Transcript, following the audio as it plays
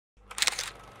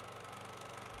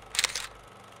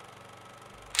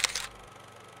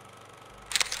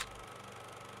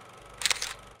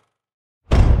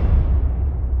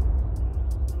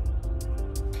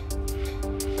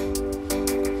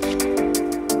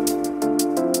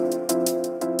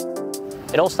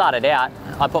it all started out,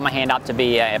 I put my hand up to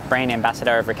be a brand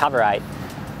ambassador of Recover8.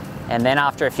 And then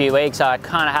after a few weeks, I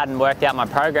kind of hadn't worked out my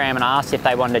program, and I asked if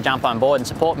they wanted to jump on board and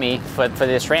support me for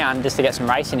this round, just to get some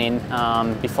racing in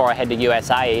before I head to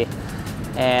USA.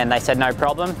 And they said no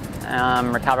problem.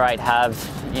 Recover8 have,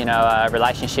 you know, a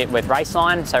relationship with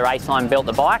Raceline, so Raceline built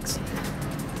the bikes,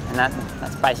 and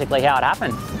that's basically how it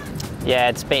happened. Yeah,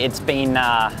 it's been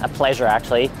a pleasure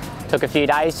actually. Took a few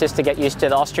days just to get used to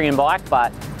the Austrian bike,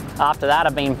 but after that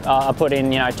I put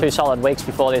in, you know, 2 solid weeks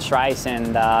before this race,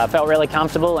 and felt really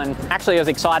comfortable, and actually I was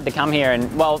excited to come here,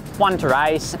 and well, 1 to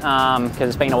race because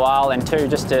it's been a while, and 2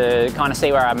 just to kind of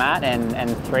see where I'm at,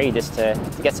 and 3 just to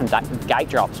get some gate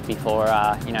drops before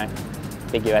you know,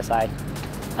 big USA.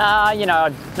 You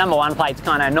know, number 1 plate's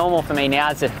kind of normal for me now.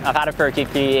 I've had it for a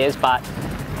few years, but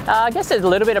I guess there's a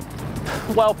little bit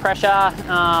of, well, pressure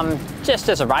just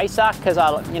as a racer, because I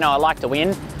like to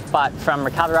win. But from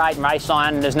Recover8 and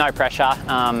Raceline, there's no pressure.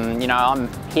 You know, I'm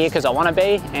here because I want to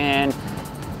be, and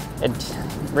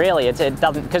it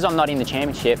doesn't, because I'm not in the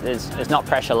championship. There's not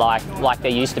pressure like there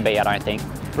used to be, I don't think.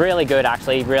 Really good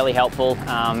actually, really helpful.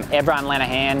 Everyone lent a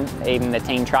hand. Even the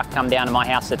team truck come down to my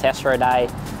house to test for a day.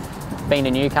 Been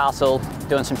to Newcastle,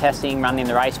 doing some testing, running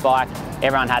the race bike.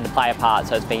 Everyone had to play a part,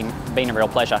 so it's been a real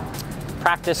pleasure.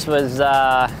 Practice was,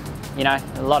 you know,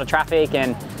 a lot of traffic,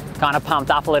 and kind of pumped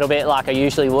up a little bit like I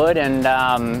usually would, and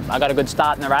I got a good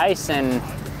start in the race and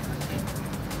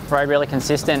rode really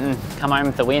consistent and come home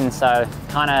with the win, so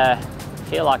kind of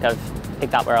feel like I've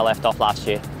picked up where I left off last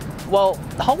year. Well,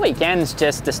 the whole weekend's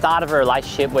just the start of a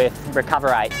relationship with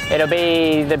Recover8. It'll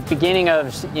be the beginning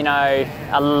of, you know,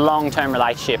 a long-term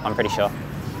relationship, I'm pretty sure.